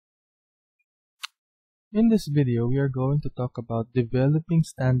In this video, we are going to talk about developing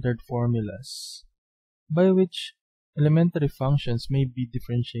standard formulas by which elementary functions may be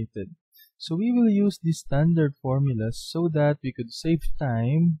differentiated. So we will use these standard formulas so that we could save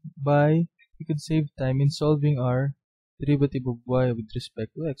time in solving our derivative of y with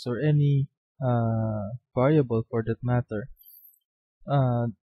respect to x, or any variable for that matter.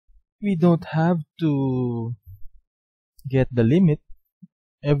 We don't have to get the limit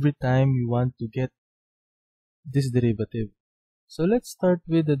every time we want to get this derivative. So let's start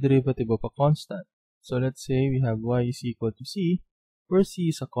with the derivative of a constant. So let's say we have y is equal to c, where c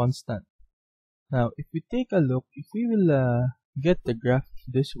is a constant. Now if we take a look, if we will get the graph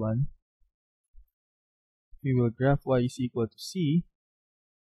of this one, we will graph y is equal to c.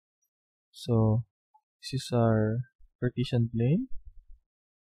 So this is our Cartesian plane,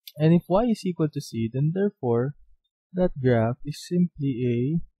 and if y is equal to c, then therefore that graph is simply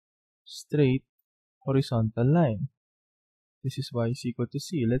a straight horizontal line. This is y is equal to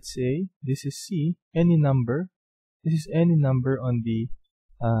c. Let's say this is c, any number. This is any number on the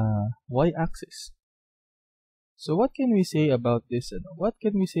y-axis. So what can we say about this? What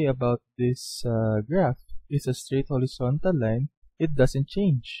can we say about this graph? It's a straight horizontal line. It doesn't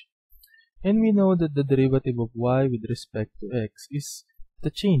change. And we know that the derivative of y with respect to x is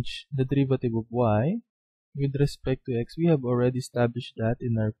the change. The derivative of y with respect to x, we have already established that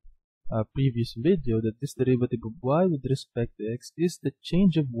in our previous video, that this derivative of y with respect to x is the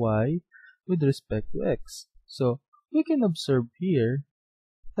change of y with respect to x. So we can observe here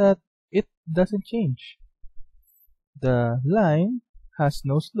that it doesn't change. The line has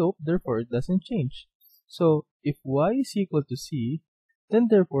no slope, therefore it doesn't change. So if y is equal to c, then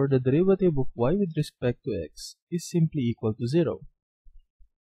therefore the derivative of y with respect to x is simply equal to 0.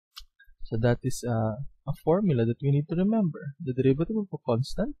 So that is a formula that we need to remember. The derivative of a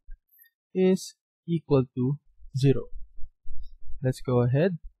constant is equal to 0. Let's go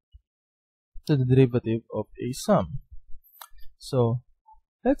ahead to the derivative of a sum. So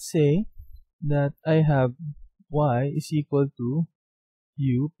let's say that I have y is equal to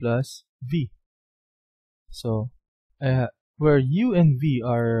u plus v. So where u and v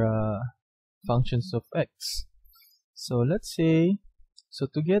are functions of x. So let's say, so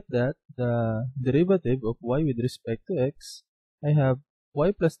to get that, the derivative of y with respect to x, I have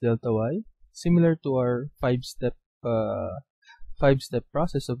y plus delta y, similar to our five-step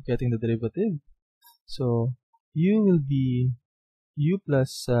process of getting the derivative. So u will be u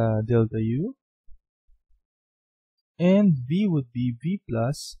plus delta u, and v would be v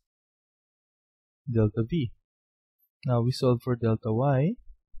plus delta v. Now we solve for delta y.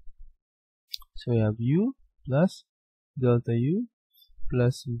 So we have u plus delta u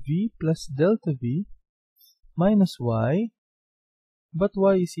plus v plus delta v minus y, but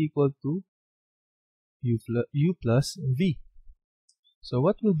y is equal to u plus v. So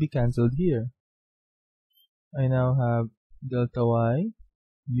what will be cancelled here? I now have delta y,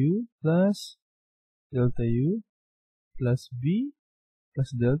 u plus delta u plus v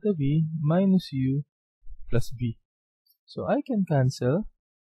plus delta v minus u plus v. So I can cancel.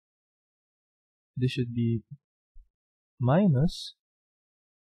 This should be minus,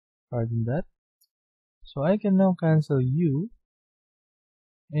 pardon that. So I can now cancel u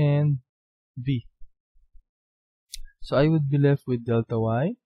and v. So I would be left with delta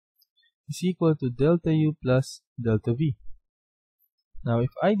y is equal to delta u plus delta v. Now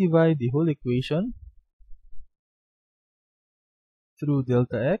if I divide the whole equation through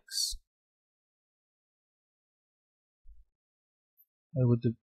delta x, I would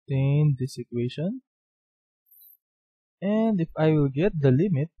obtain this equation. And if I will get the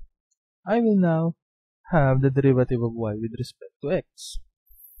limit, I will now have the derivative of y with respect to x.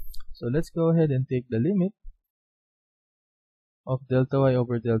 So let's go ahead and take the limit of delta y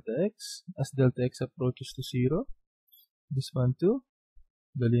over delta x as delta x approaches to 0. This one too.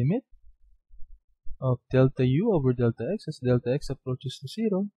 The limit of delta u over delta x as delta x approaches to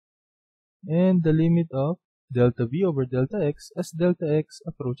 0. And the limit of delta v over delta x as delta x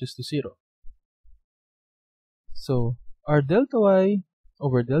approaches to 0. So our delta y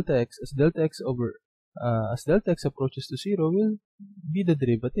over delta x as delta x approaches to 0 will be the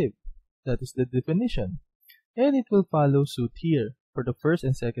derivative. That is the definition. And it will follow suit here for the first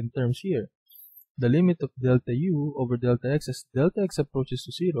and second terms here. The limit of delta u over delta x as delta x approaches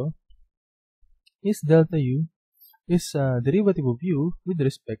to 0 is delta u is derivative of u with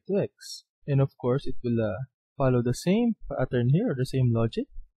respect to x. And of course it will follow the same pattern here, or the same logic.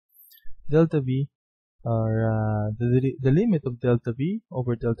 Delta v, or the limit of delta v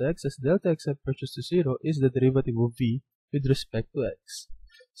over delta x as delta x approaches to 0 is the derivative of v with respect to x.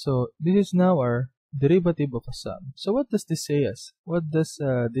 So this is now our derivative of a sum. So what does this say us? What does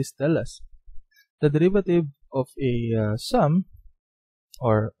this tell us? The derivative of a sum,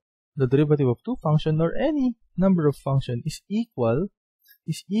 or the derivative of two functions or any number of functions is equal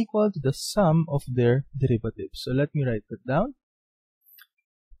to the sum of their derivatives. So let me write that down.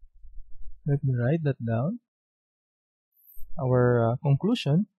 Our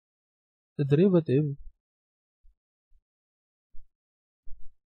conclusion: the derivative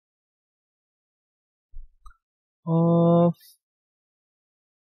of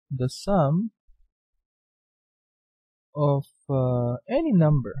the sum of any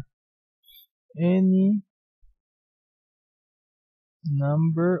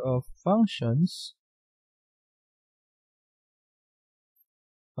number of functions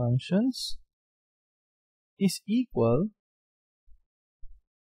is equal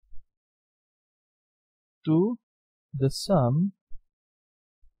to the sum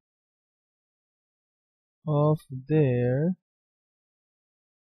of their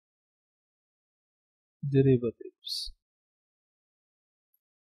derivatives.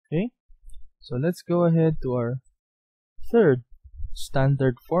 Okay, so let's go ahead to our third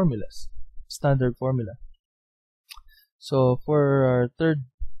standard formula. So for our third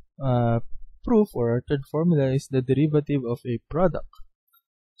proof, or our third formula, is the derivative of a product.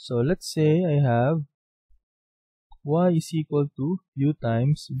 So let's say I have y is equal to u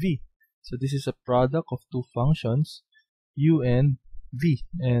times v. So this is a product of two functions, u and v.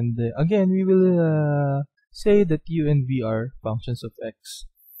 And again, we will say that u and v are functions of x.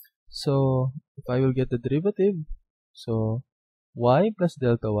 So if I will get the derivative, so y plus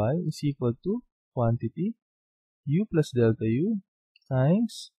delta y is equal to quantity u plus delta u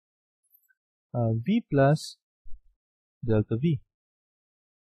times v plus delta v.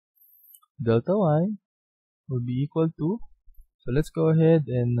 Delta y will be equal to, so let's go ahead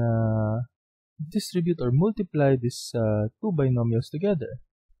and distribute or multiply these two binomials together.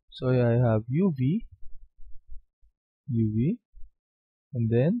 So I have uv, and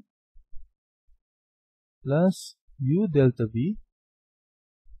then plus u delta v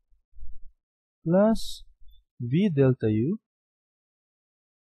plus v delta u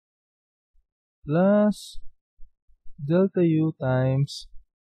plus delta u times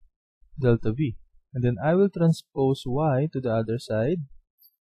delta v. And then I will transpose y to the other side,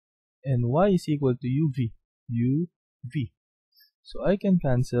 and y is equal to uv. So I can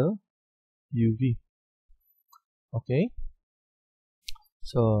cancel uv. Okay,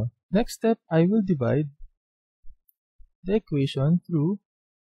 so next step, I will divide the equation through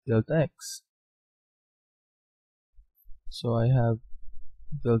delta x. So I have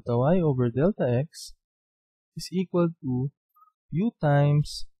delta y over delta x is equal to u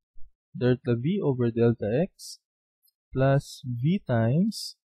times delta v over delta x plus v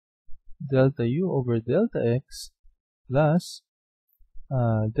times delta u over delta x plus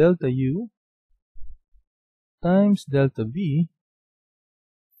delta u times delta v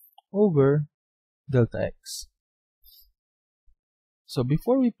over delta x. So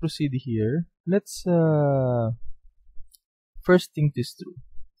before we proceed here, let's first think this through.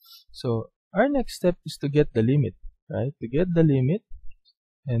 So our next step is to get the limit, right? To get the limit,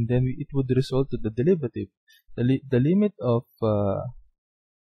 and then it would result to the derivative. The limit of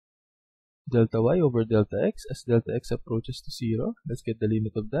delta y over delta x as delta x approaches to 0. Let's get the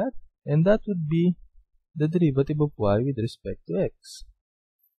limit of that, and that would be the derivative of y with respect to x.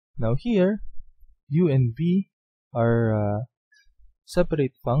 Now here, u and v are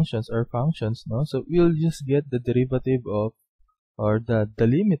separate functions, or functions, no? So we'll just get the derivative of, or the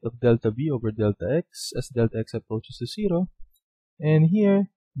limit of delta v over delta x as delta x approaches to 0, and here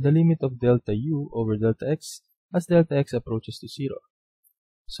the limit of delta u over delta x as delta x approaches to 0.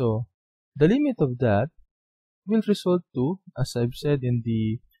 So the limit of that will result to, as I've said in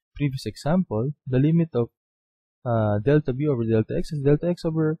the previous example, the limit of delta v over delta x as delta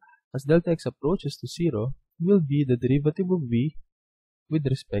x approaches to 0 will be the derivative of v with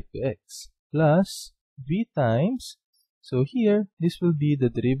respect to x plus v times, so here this will be the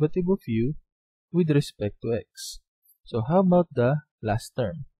derivative of u with respect to x. So how about the last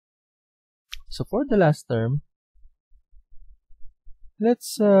term? So for the last term,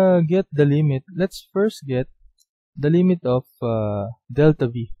 let's get the limit. Let's first get the limit of delta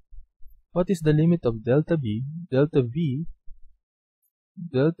v. What is the limit of delta v? Delta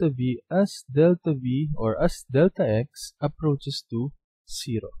v as delta v, or as delta x approaches to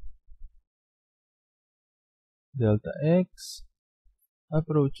 0. Delta x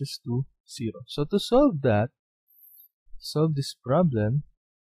approaches to 0. So to solve this problem,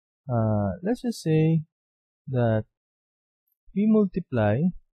 let's just say that we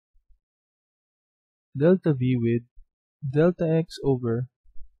multiply delta V with delta X over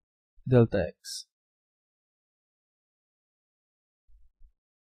delta X.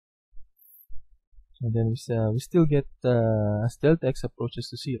 And then we still get as delta X approaches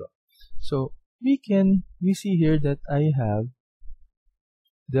to 0. So we see here that I have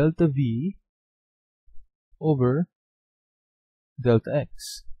delta V over delta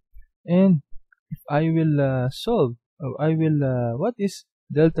X. And if I will solve, what is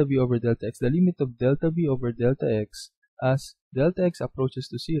delta V over delta X? The limit of delta V over delta X as delta X approaches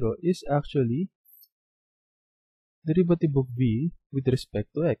to 0 is actually derivative of V with respect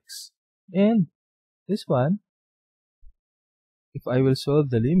to X. And this one, if I will solve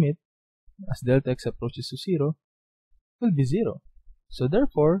the limit as delta X approaches to 0, will be 0. So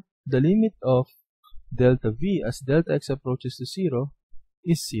therefore, the limit of delta V as delta X approaches to 0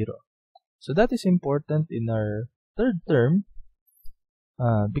 is 0. So that is important in our third term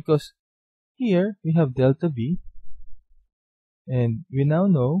because here we have delta V, and we now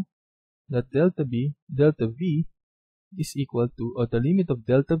know that delta V is equal to, or the limit of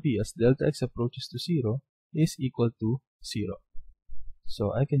delta V as delta X approaches to 0 is equal to 0.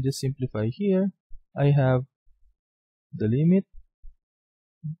 So I can just simplify here. I have the limit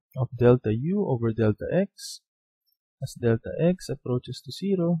of delta U over delta X as delta X approaches to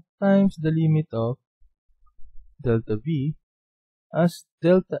 0 times the limit of delta V as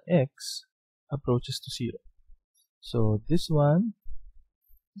delta X approaches to 0. So this one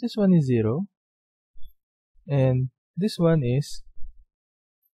is 0, and this one is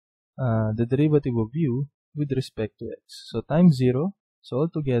the derivative of U with respect to X. So times 0, so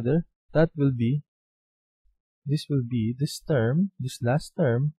altogether that will be, this last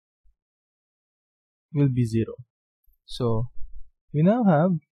term will be 0. So we now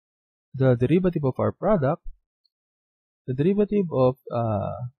have the derivative of our product, the derivative of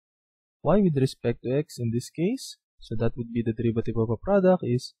y with respect to x in this case. So that would be the derivative of a product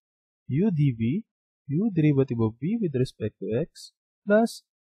is u dv, u derivative of v with respect to x, plus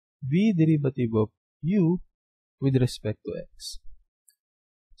v derivative of u with respect to x.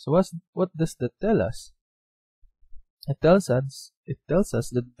 So what does that tell us? It tells us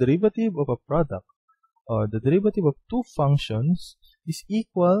that the derivative of a product, or the derivative of two functions, is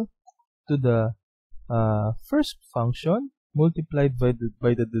equal to the first function multiplied by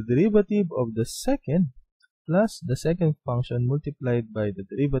the derivative of the second plus the second function multiplied by the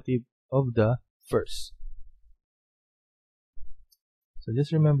derivative of the first. So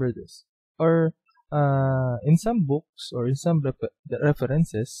just remember this. Or in some books or in some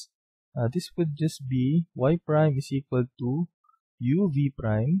references, this would just be y prime is equal to u v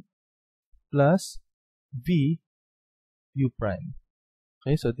prime plus v u prime.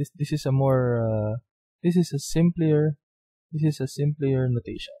 Okay, so this is a more this is a simpler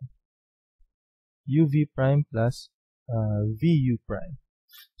notation. u v prime plus v u prime.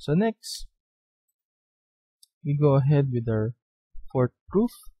 So next, we go ahead with our fourth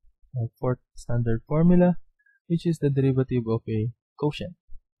proof, our fourth standard formula, which is the derivative of a quotient.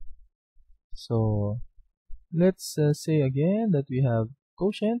 So let's say again that we have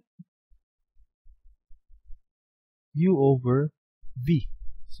quotient u over v.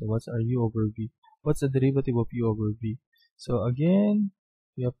 So what's our u over v? What's the derivative of u over v? So again,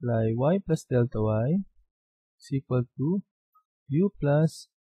 we apply y plus delta y is equal to u plus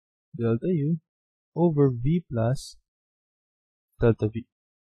delta u over v plus delta v.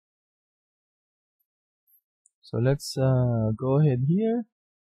 So let's go ahead here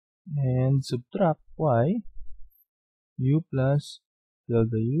and subtract y, u plus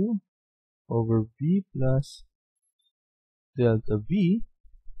delta u over v plus delta v.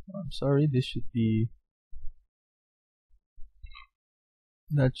 I'm sorry, that should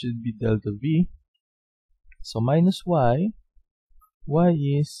be delta v. So minus y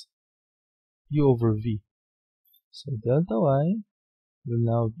is u over v. So delta y will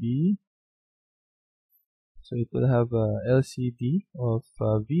now be, so it will have a LCD of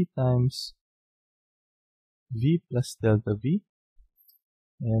v times v plus delta v,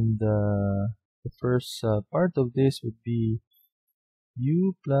 and the first part of this would be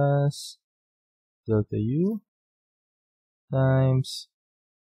u plus delta u times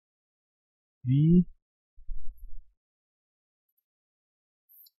v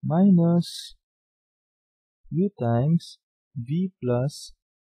minus u times v plus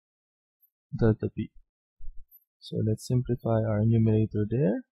delta v. So let's simplify our numerator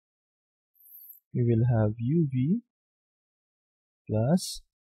there. We will have uv plus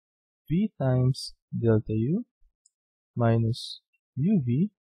v times delta u minus uv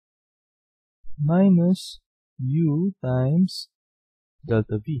minus u times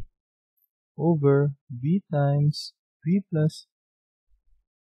delta v over v times v plus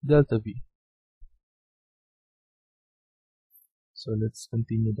delta v. So let's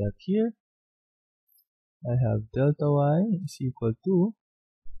continue that here. I have delta y is equal to,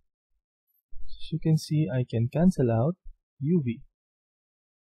 as you can see, I can cancel out uv.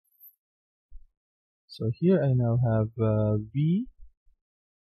 So here I now have v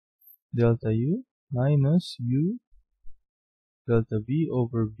delta u minus u delta v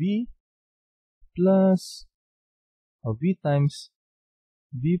over v plus v times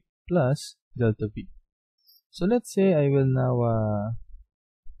v plus delta v. So let's say I will now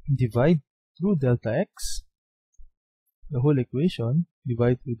divide through delta x, the whole equation,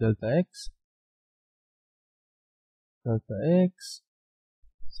 divide through delta x,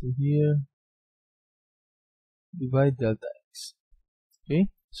 so here, divide delta x. Okay,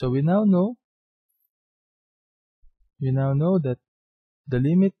 so we now know that the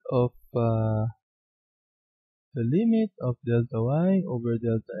limit of delta y over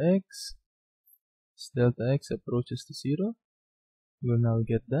delta x, as delta x approaches to 0, we will now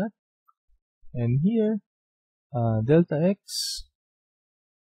get that. And here, delta x,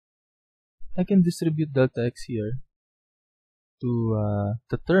 I can distribute delta x here to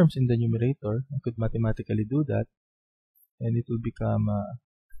the terms in the numerator. I could mathematically do that, and it will become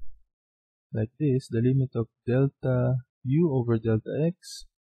like this: the limit of delta u over delta x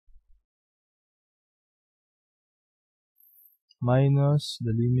minus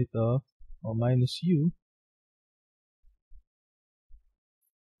the limit of, or minus u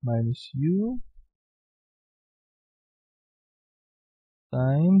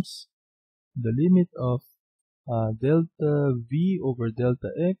times the limit of delta v over delta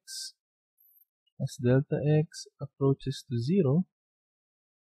x as delta x approaches to 0,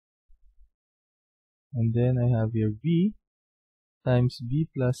 and then I have here v times v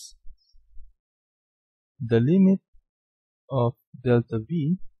plus the limit of delta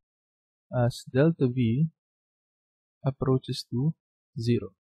v as delta v approaches to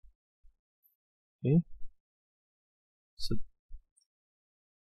 0. Okay, so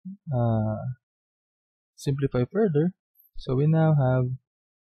simplify further. So we now have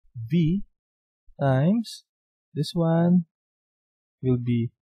v times, this one will be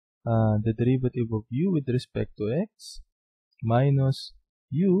the derivative of u with respect to x, minus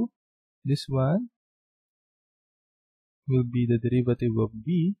u, this one will be the derivative of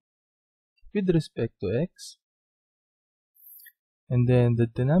v with respect to x, and then the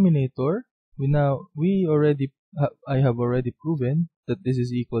denominator, I have already proven that this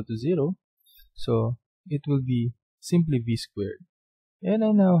is equal to 0, so it will be simply v squared. And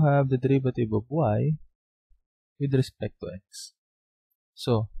I now have the derivative of y with respect to x.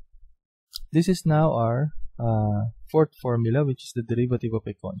 So this is now our fourth formula, which is the derivative of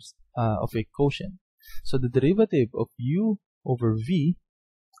a quotient. So the derivative of u over v,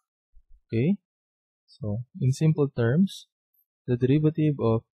 okay, so in simple terms, the derivative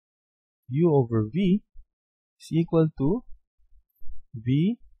of u over v is equal to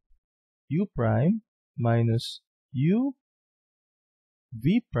v u prime minus u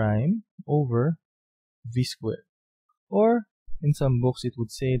v prime over v squared. Or in some books it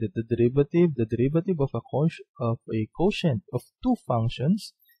would say that the derivative of a quotient of two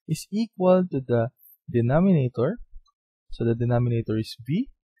functions is equal to the denominator, so the denominator is v,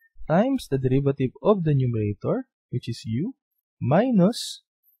 times the derivative of the numerator, which is u, minus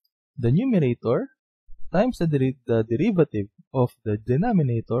the numerator times the derivative of the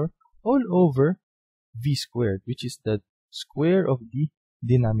denominator all over v squared, which is the square of the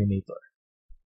denominator.